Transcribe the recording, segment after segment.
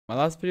My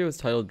last video was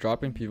titled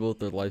Dropping People with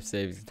Their Life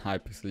Savings in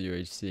Hypixel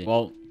UHC.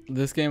 Well,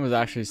 this game was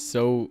actually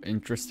so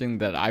interesting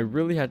that I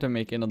really had to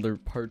make another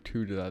part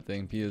 2 to that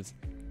thing because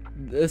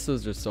this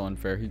was just so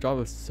unfair. He dropped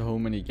with so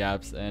many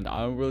gaps and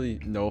I don't really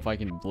know if I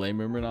can blame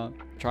him or not.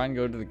 Try and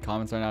go to the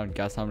comments right now and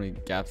guess how many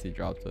gaps he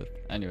dropped with.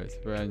 Anyways,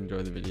 hope you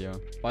enjoy the video.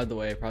 By the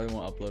way, I probably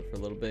won't upload for a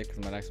little bit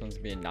because my next one's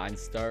gonna be a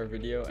 9-star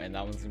video and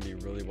that one's gonna be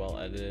really well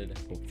edited,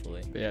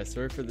 hopefully. But yeah,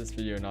 sorry for this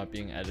video not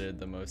being edited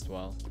the most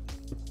well.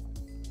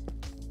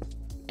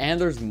 And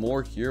there's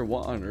more here.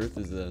 What on earth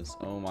is this?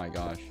 Oh my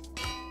gosh.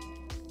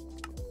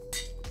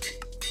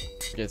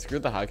 Okay, screw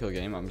the high kill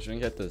game. I'm just gonna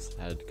get this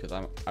head because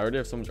I already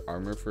have so much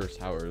armor for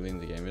how early in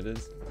the game it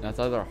is. And that's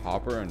either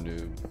hopper or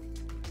noob.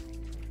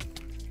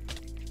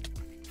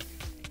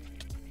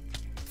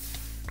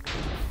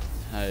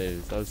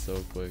 Nice, that was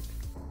so quick.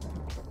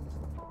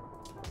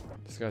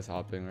 This guy's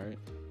hopping, right?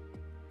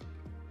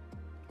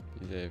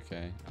 He's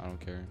AFK. I don't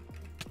care.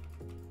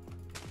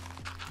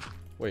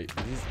 Wait,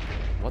 he's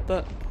what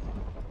the?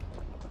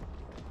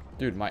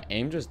 Dude, my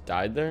aim just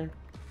died there.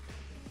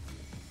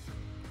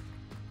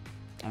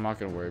 I'm not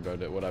gonna worry about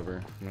it,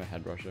 whatever. I'm gonna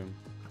head rush him.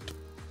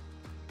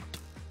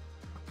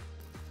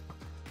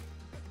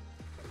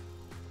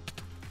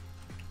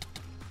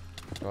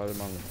 Got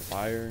him on the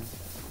fire.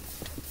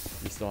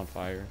 He's still on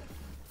fire.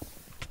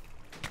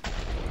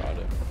 Got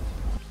it.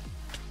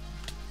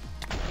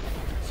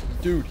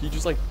 Dude, he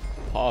just like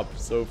popped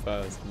so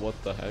fast. What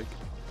the heck?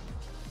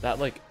 That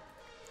like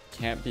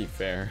can't be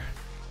fair.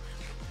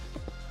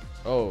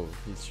 Oh,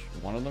 he's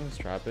one of them is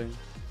trapping.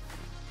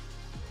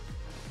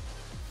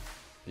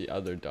 The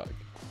other duck.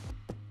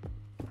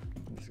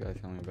 This guy's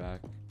coming back.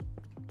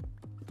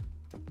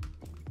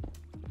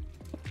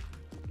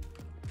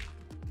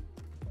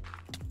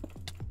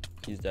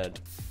 He's dead.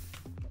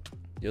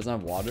 He doesn't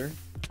have water.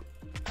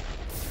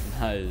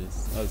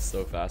 Nice. That was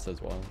so fast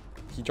as well.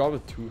 He dropped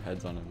with 2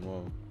 heads on him.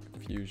 Whoa.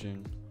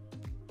 Fusion.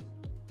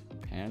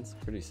 Pants,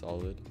 pretty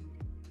solid.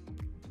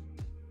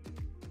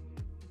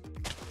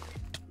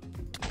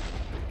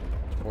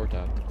 4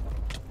 tapped.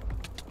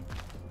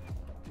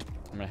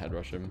 I'm gonna head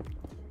rush him.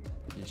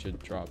 He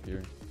should drop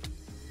here.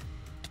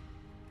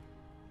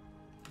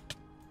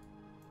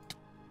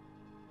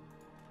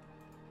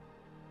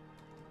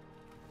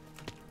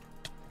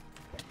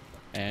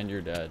 And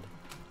you're dead.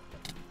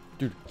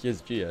 Dude, he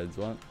has G heads,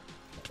 what?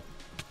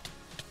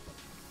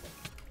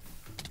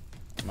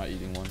 Am I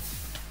eating one?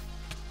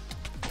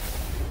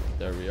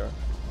 There we are.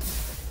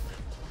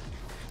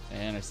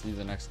 And I see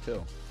the next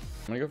kill.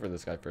 I'm gonna go for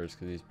this guy first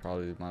because he's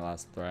probably my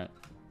last threat.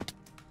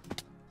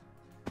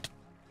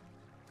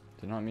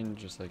 Did not mean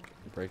to just like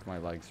break my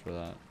legs for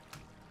that.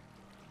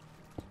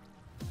 I'm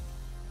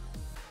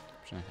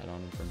just gonna head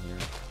on him from here.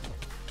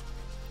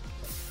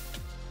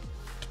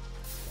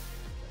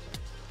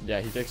 Yeah,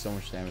 he takes so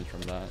much damage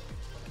from that.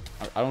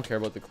 I don't care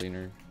about the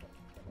cleaner.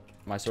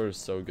 My sword is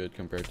so good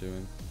compared to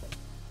him.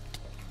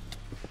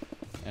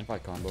 And if I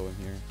combo him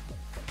here.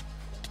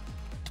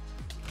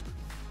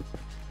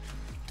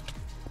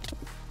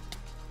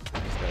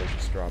 This guy's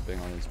just dropping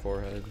on his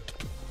forehead.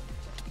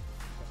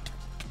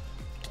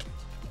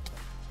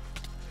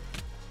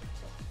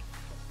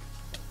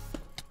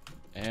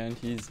 And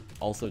he's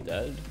also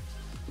dead.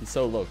 He's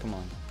so low, come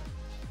on.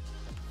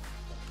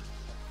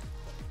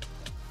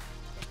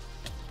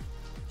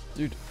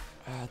 Dude,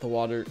 the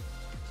water.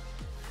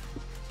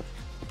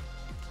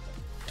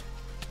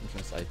 I'm just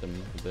gonna sight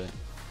them a bit.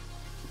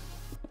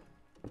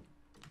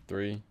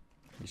 3.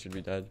 He should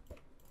be dead.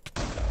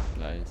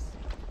 Nice.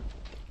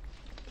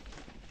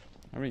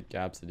 How many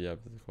gaps did he have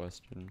is the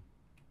question?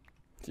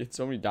 He had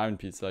so many diamond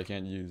pieces I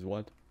can't use.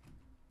 What?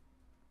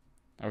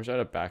 I wish I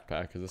had a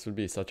backpack because this would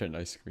be such a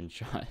nice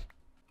screenshot.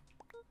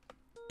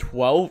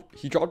 12?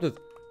 He dropped a...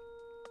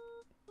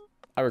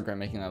 I regret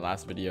making that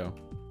last video.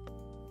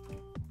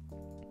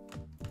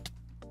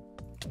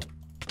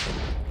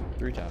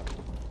 3 tap.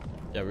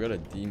 Yeah, we got a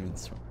demon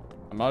sword.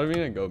 I'm not even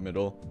gonna go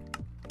middle.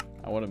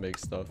 I want to make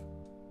stuff.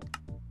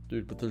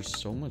 Dude, but there's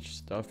so much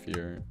stuff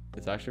here.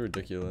 It's actually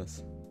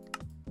ridiculous.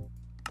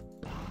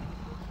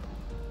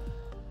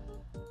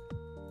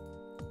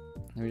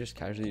 Let me just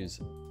casually use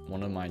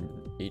one of my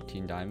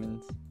 18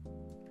 diamonds.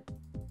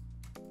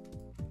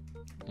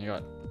 I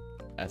got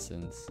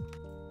essence.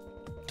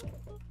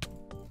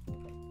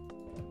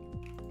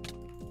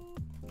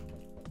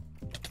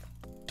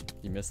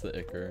 He missed the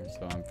Icar,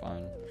 so I'm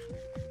fine.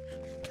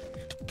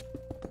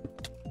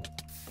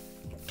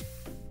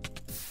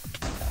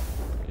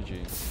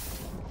 GG.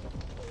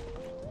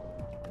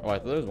 Oh, I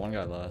thought there was one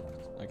guy left.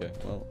 Okay,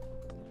 well.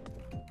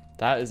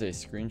 That is a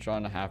screenshot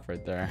and a half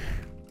right there.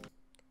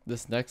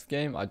 This next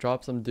game, I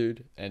dropped some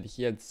dude, and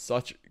he had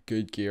such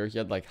good gear. He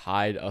had like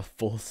hide, a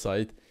full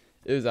sight.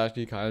 It was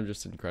actually kind of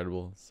just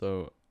incredible.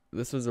 So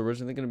this was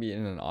originally going to be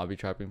in an obby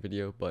trapping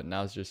video, but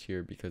now it's just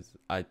here because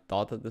I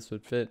thought that this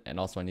would fit, and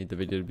also I need the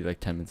video to be like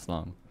 10 minutes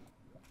long.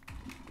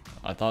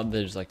 I thought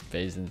they just like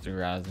phased into the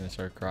grass and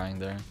start crying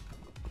there.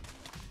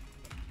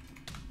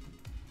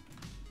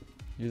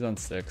 He's on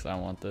 6. I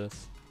want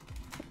this.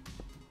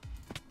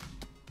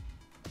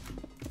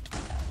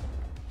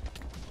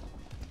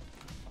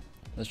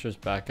 Let's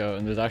just back out.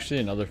 And there's actually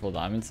another full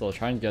diamond, so I'll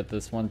try and get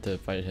this one to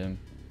fight him.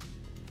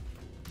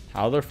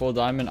 How they're full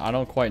diamond, I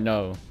don't quite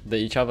know. They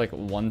each have like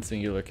one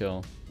singular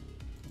kill.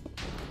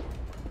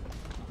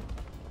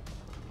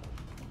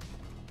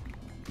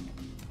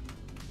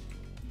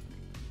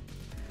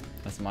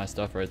 That's my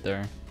stuff right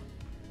there.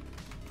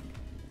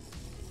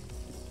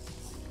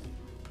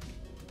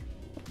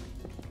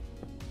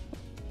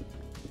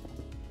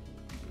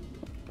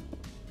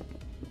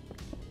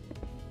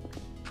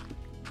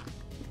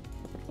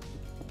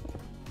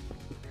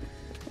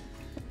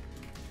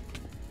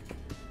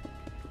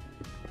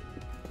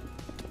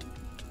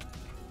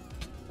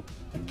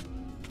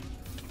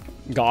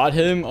 Got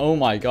him? Oh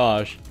my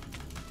gosh.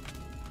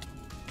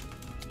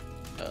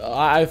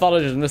 I thought I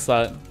just missed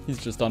that. He's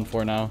just done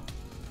for now.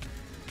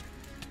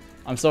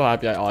 I'm so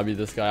happy I obbied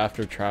this guy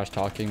after trash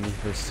talking me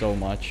for so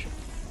much.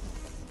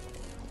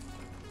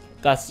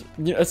 That's,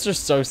 you know, it's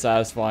just so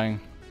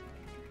satisfying.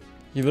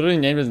 He literally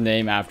named his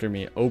name after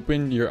me.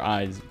 Open your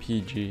eyes,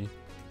 PG.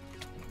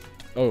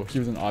 Oh, he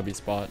was an obby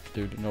spot,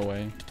 dude. No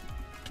way.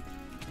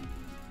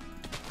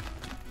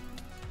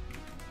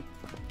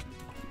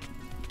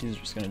 He's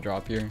just gonna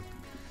drop here.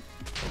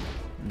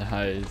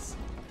 Nice.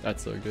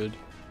 That's so good.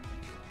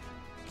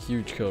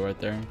 Huge kill right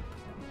there.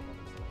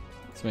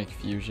 Let's make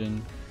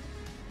fusion.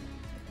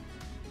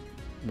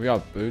 We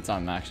got boots.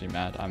 I'm actually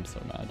mad. I'm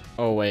so mad.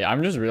 Oh wait,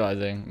 I'm just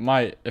realizing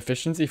my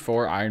efficiency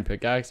 4 iron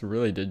pickaxe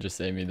really did just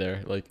save me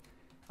there. Like,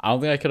 I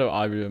don't think I could have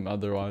obvied him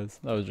otherwise.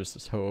 That was just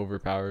so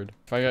overpowered.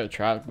 If I get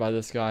trapped by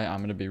this guy,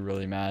 I'm gonna be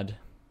really mad.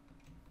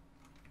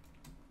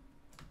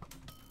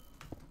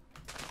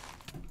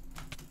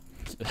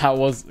 That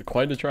was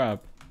quite a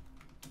trap.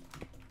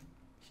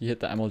 He hit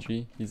the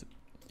MLG.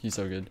 He's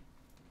so good.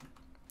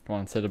 Come on,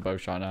 let's hit a bow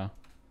shot now.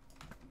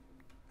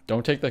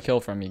 Don't take the kill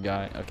from me,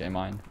 guy. Okay,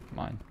 mine.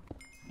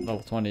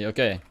 Level 20.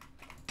 Okay.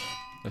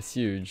 That's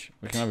huge.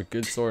 We can have a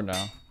good sword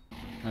now.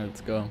 Alright,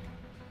 let's go.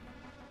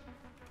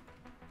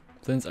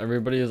 Since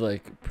everybody is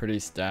like pretty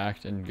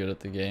stacked and good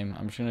at the game,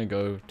 I'm just gonna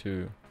go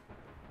to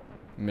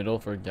middle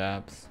for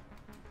gaps.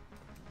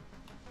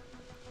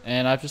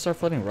 And I have to start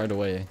flooding right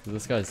away, because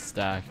this guy's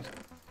stacked.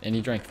 And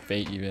he drank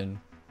Fate even.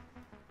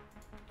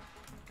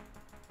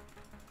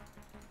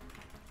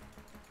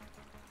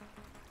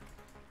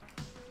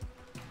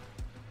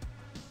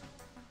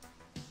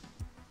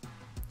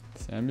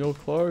 Samuel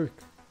Clark.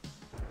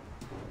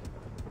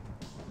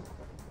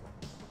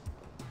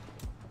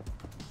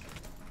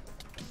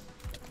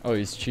 Oh,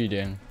 he's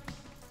cheating.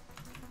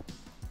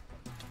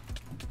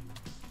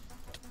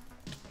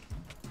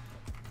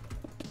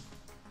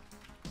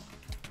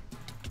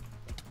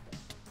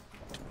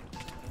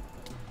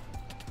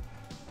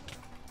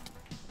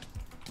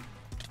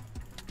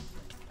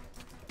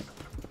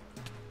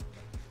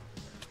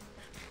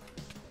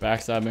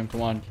 Backstab him,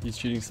 come on. He's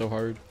cheating so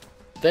hard.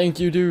 Thank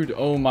you, dude.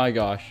 Oh my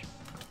gosh.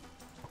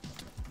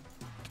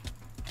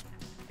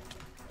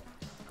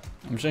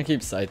 I'm just gonna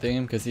keep scything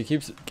him because he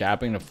keeps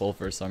gapping to full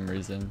for some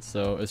reason.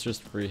 So it's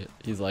just free.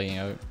 He's lagging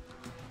out.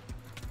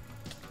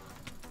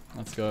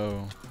 Let's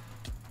go.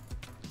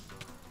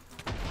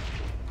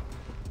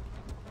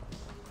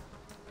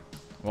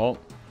 Well,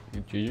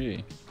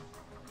 GG.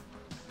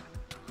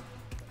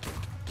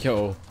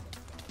 Yo.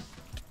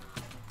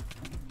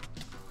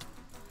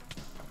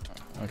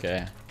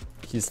 Okay.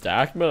 He's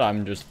stacked, but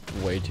I'm just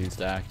way too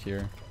stacked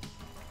here.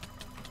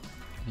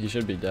 He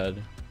should be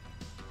dead.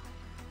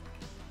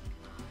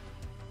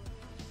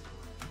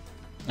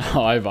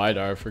 Oh, I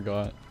Vidar, I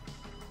forgot.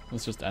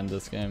 Let's just end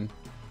this game.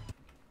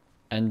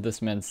 End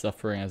this man's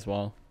suffering as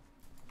well.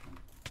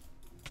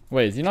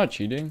 Wait, is he not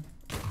cheating?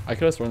 I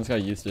could have sworn this guy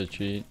used to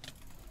cheat.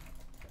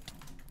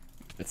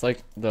 It's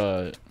like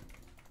the...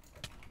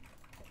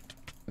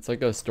 It's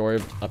like a story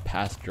of a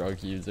past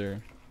drug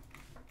user.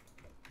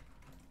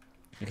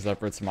 Except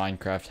for it's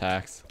Minecraft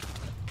hacks.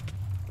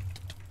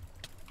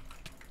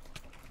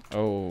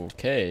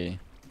 Okay.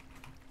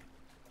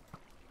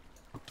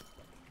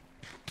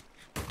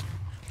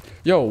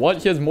 Yo,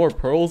 what? He has more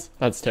pearls?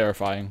 That's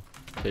terrifying.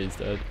 Okay, he's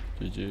dead.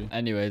 GG.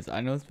 Anyways, I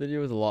know this video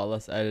was a lot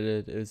less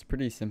edited. It was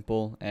pretty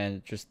simple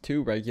and just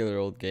 2 regular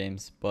old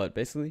games. But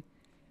basically,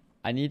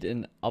 I need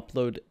an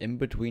upload in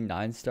between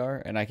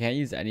 9-star. And I can't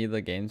use any of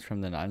the games from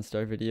the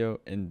 9-star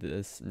video in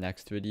this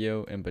next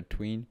video in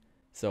between.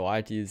 So I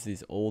had to use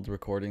these old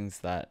recordings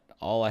that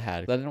all I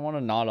had. I didn't want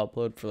to not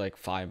upload for like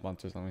 5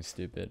 months or something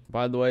stupid.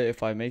 By the way,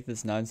 if I make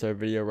this 9-star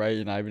video right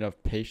and I have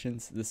enough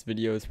patience, this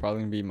video is probably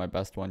going to be my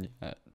best one yet.